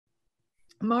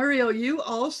Mario, you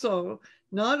also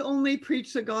not only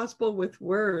preach the gospel with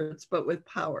words, but with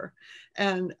power.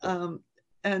 And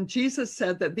Jesus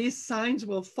said that these signs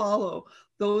will follow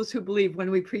those who believe when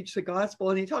we preach the gospel.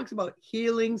 And he talks about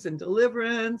healings and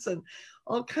deliverance and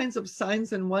all kinds of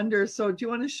signs and wonders. So do you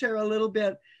want to share a little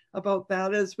bit about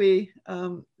that as we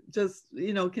just,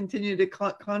 continue to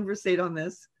conversate on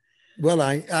this? Well,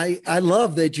 I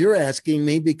love that you're asking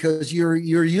me, because you're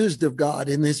used of God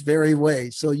in this very way.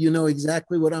 So you know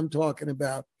exactly what I'm talking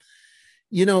about.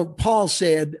 Paul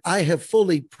said, I have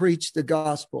fully preached the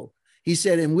gospel. He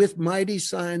said, and with mighty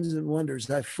signs and wonders,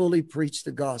 I fully preached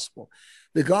the gospel.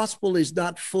 The gospel is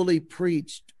not fully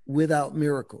preached without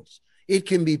miracles. It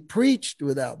can be preached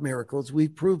without miracles.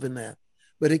 We've proven that,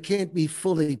 but it can't be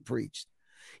fully preached.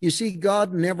 You see,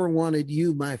 God never wanted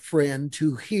you, my friend,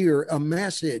 to hear a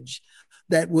message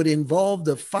that would involve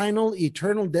the final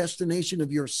eternal destination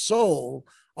of your soul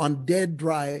on dead,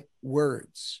 dry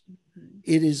words.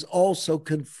 It is also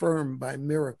confirmed by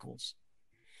miracles.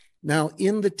 Now,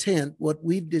 in the tent, what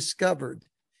we've discovered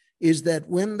is that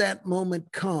when that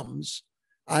moment comes,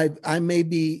 I may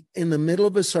be in the middle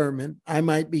of a sermon, I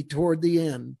might be toward the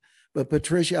end, but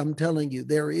Patricia, I'm telling you,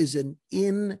 there is an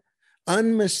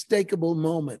unmistakable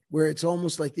moment where it's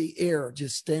almost like the air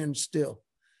just stands still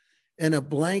and a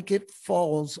blanket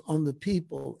falls on the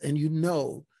people, and you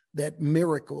know that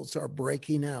miracles are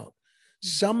breaking out.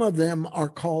 Some of them are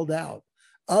called out.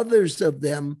 Others of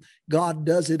them, God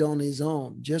does it on his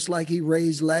own. Just like he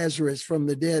raised Lazarus from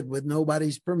the dead with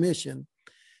nobody's permission,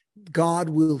 God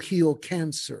will heal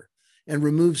cancer and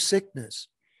remove sickness.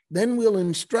 Then we'll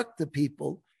instruct the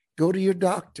people, go to your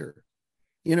doctor.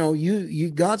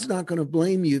 God's not going to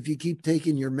blame you if you keep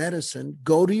taking your medicine.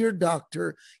 Go to your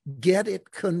doctor, get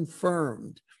it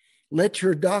confirmed. Let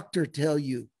your doctor tell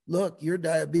you, look, your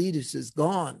diabetes is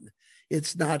gone.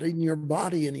 It's not in your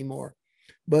body anymore.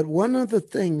 But one of the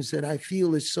things that I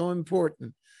feel is so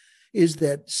important is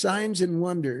that signs and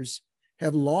wonders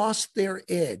have lost their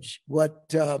edge.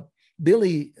 What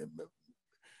Billy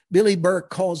Burke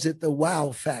calls it the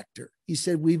wow factor. He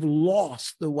said, we've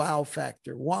lost the wow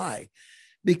factor. Why?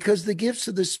 Because the gifts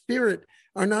of the Spirit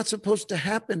are not supposed to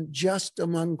happen just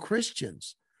among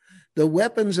Christians. The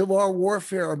weapons of our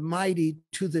warfare are mighty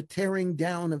to the tearing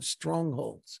down of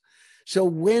strongholds. So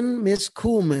when Miss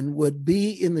Kuhlman would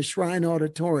be in the Shrine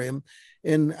Auditorium,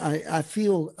 and I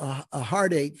feel a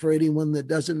heartache for anyone that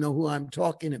doesn't know who I'm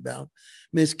talking about,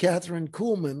 Miss Catherine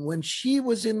Kuhlman, when she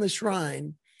was in the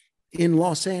Shrine in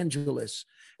Los Angeles,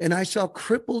 and I saw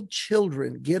crippled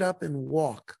children get up and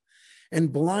walk,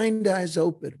 and blind eyes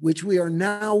open, which we are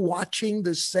now watching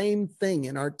the same thing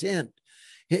in our tent.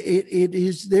 It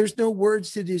is, there's no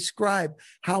words to describe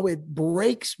how it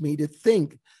breaks me to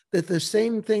think that the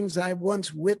same things I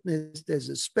once witnessed as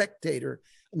a spectator,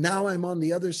 now I'm on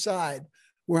the other side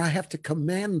where I have to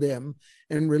command them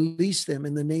and release them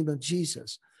in the name of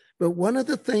Jesus. But one of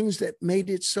the things that made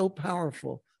it so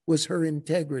powerful was her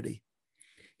integrity.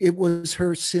 It was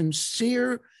her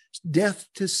sincere death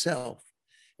to self.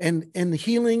 And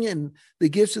healing and the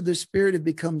gifts of the Spirit have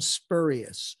become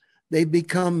spurious. They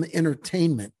become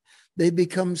entertainment. They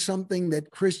become something that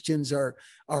Christians are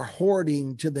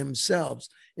hoarding to themselves,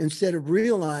 instead of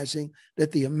realizing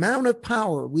that the amount of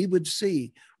power we would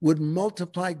see would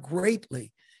multiply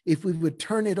greatly if we would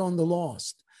turn it on the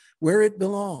lost, where it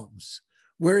belongs,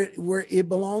 where it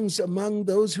belongs among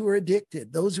those who are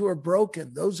addicted, those who are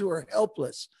broken, those who are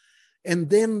helpless.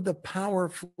 And then the power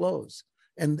flows.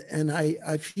 And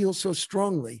I feel so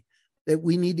strongly that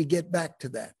we need to get back to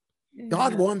that. Yeah.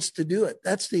 God wants to do it.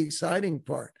 That's the exciting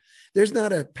part. There's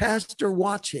not a pastor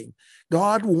watching.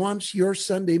 God wants your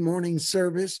Sunday morning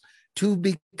service to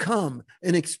become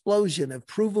an explosion of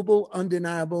provable,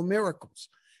 undeniable miracles.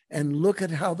 And look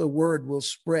at how the word will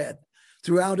spread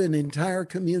throughout an entire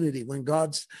community.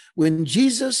 When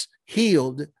Jesus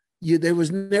healed you, there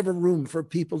was never room for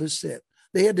people to sit.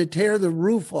 They had to tear the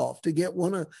roof off to get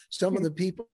some of the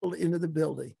people into the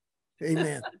building.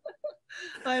 Amen.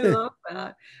 I love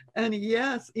that. And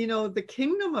yes, the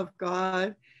kingdom of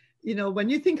God, when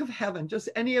you think of heaven, just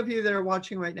any of you that are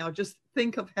watching right now, just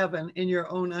think of heaven in your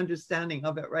own understanding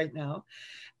of it right now.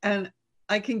 And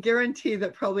I can guarantee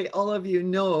that probably all of you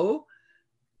know,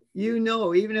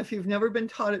 even if you've never been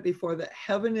taught it before, that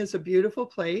heaven is a beautiful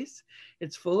place.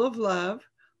 It's full of love.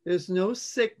 There's no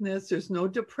sickness. There's no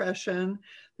depression.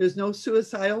 There's no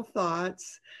suicidal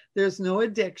thoughts. There's no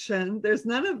addiction. There's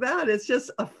none of that. It's just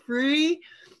a free,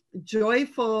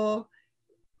 joyful,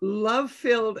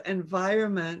 love-filled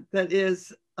environment that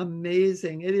is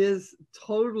amazing. It is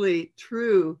totally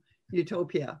true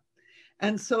utopia.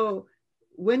 And so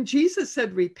when Jesus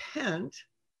said repent,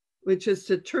 which is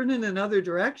to turn in another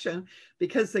direction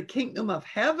because the kingdom of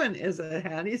heaven is at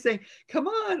hand. He's saying, come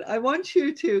on, I want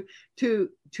you to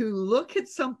look at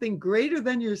something greater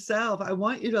than yourself. I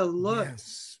want you to look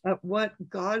at what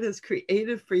God has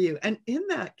created for you. And in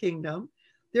that kingdom,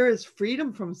 there is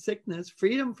freedom from sickness,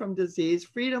 freedom from disease,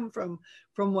 freedom from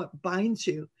what binds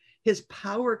you. His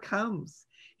power comes.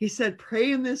 He said,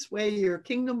 pray in this way, your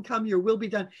kingdom come, your will be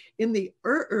done in the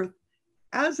earth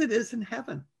as it is in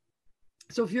heaven.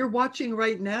 So if you're watching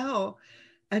right now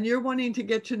and you're wanting to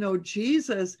get to know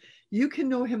Jesus, you can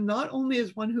know him not only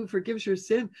as one who forgives your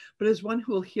sin, but as one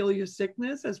who will heal your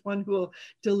sickness, as one who will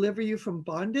deliver you from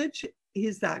bondage.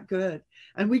 He's that good.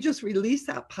 And we just release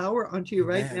that power onto you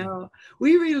right now.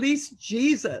 We release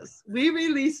Jesus. We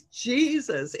release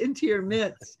Jesus into your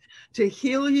midst to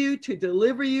heal you, to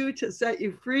deliver you, to set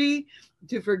you free,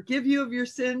 to forgive you of your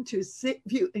sin, to save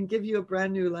you and give you a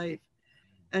brand new life.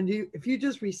 And if you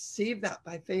just receive that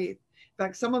by faith, in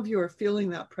fact, some of you are feeling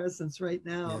that presence right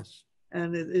now.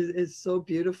 And it is so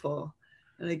beautiful.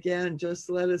 And again, just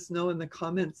let us know in the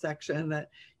comment section that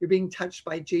you're being touched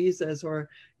by Jesus, or,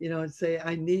 say,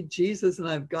 I need Jesus and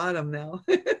I've got him now.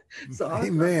 So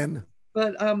awesome. Amen.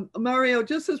 But Mario,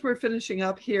 just as we're finishing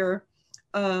up here,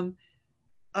 I've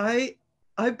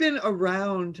been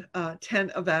around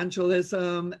tent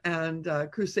evangelism and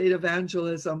crusade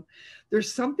evangelism.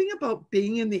 There's something about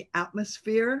being in the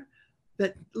atmosphere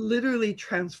that literally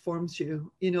transforms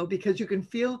you, because you can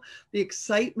feel the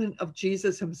excitement of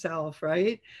Jesus himself,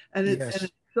 right? And it's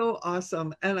so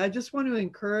awesome. And I just want to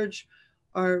encourage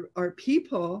our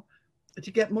people to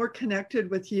get more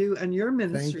connected with you and your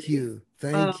ministry.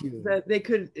 Thank you. That they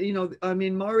could,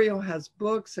 Mario has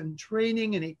books and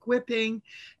training and equipping,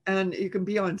 and you can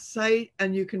be on site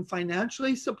and you can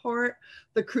financially support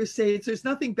the crusades. There's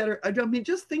nothing better.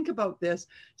 Just think about this,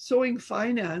 sowing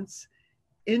finance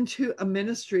into a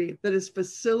ministry that is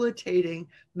facilitating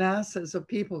masses of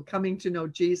people coming to know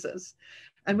Jesus.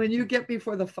 And when you get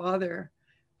before the Father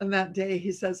on that day,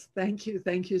 he says, thank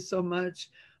you so much.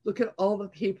 Look at all the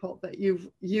people that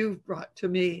you've brought to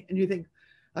me. And you think,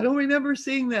 I don't remember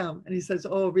seeing them. And he says,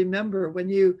 oh, remember when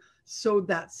you sowed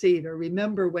that seed, or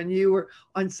remember when you were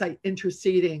on site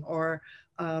interceding, or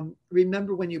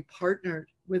remember when you partnered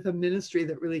with a ministry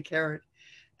that really cared.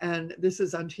 And this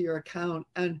is unto your account.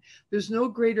 And there's no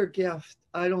greater gift,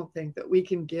 I don't think, that we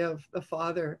can give the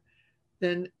Father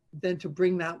than to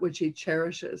bring that which he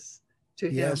cherishes to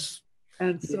him.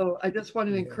 And so I just want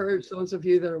to encourage those of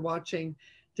you that are watching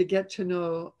to get to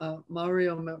know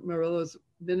Mario Murillo's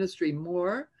ministry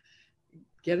more,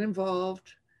 get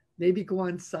involved, maybe go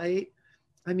on site.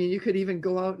 You could even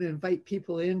go out and invite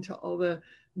people into all the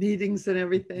meetings and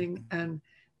everything. And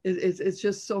it's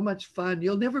just so much fun.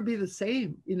 You'll never be the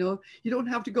same. You don't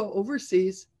have to go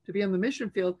overseas to be on the mission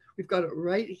field. We've got it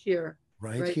right here.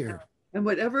 Right here. Now. And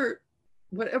whatever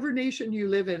nation you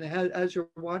live in, as you're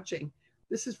watching,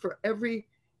 this is for every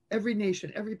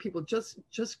nation, every people. Just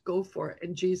go for it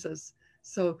in Jesus.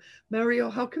 So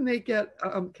Mario, how can they get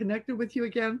connected with you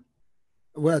again?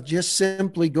 Well, just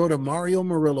simply go to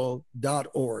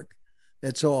mariomurillo.org.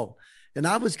 That's all. And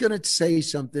I was going to say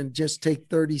something, just take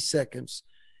 30 seconds.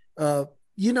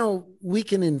 We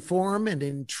can inform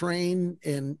and train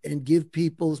and give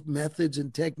people methods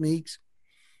and techniques,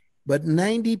 but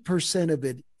 90% of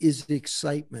it is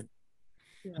excitement.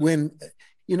 When,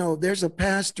 there's a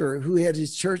pastor who had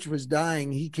his church was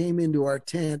dying. He came into our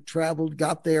tent, traveled,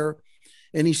 got there,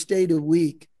 and he stayed a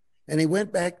week, and he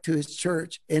went back to his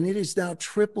church, and it is now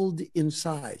tripled in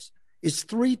size. It's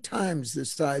 3 times the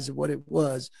size of what it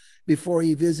was before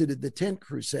he visited the tent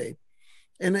crusade.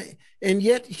 And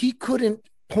yet he couldn't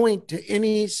point to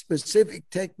any specific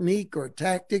technique or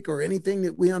tactic or anything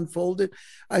that we unfolded.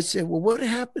 I said, well, what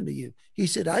happened to you? He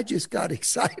said, I just got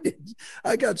excited.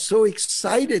 I got so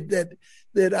excited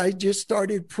that I just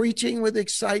started preaching with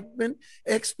excitement,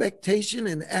 expectation,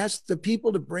 and asked the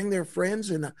people to bring their friends.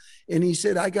 And he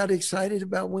said, I got excited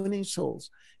about winning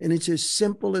souls. And it's as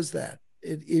simple as that.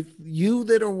 If you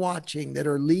that are watching, that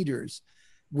are leaders,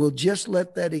 will just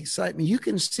let that excitement, you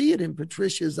can see it in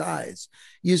Patricia's eyes.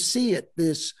 You see it,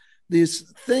 this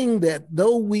thing that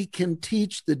though we can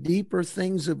teach the deeper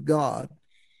things of God,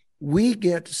 we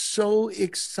get so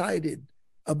excited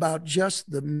about just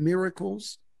the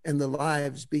miracles and the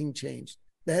lives being changed.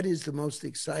 That is the most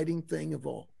exciting thing of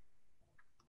all.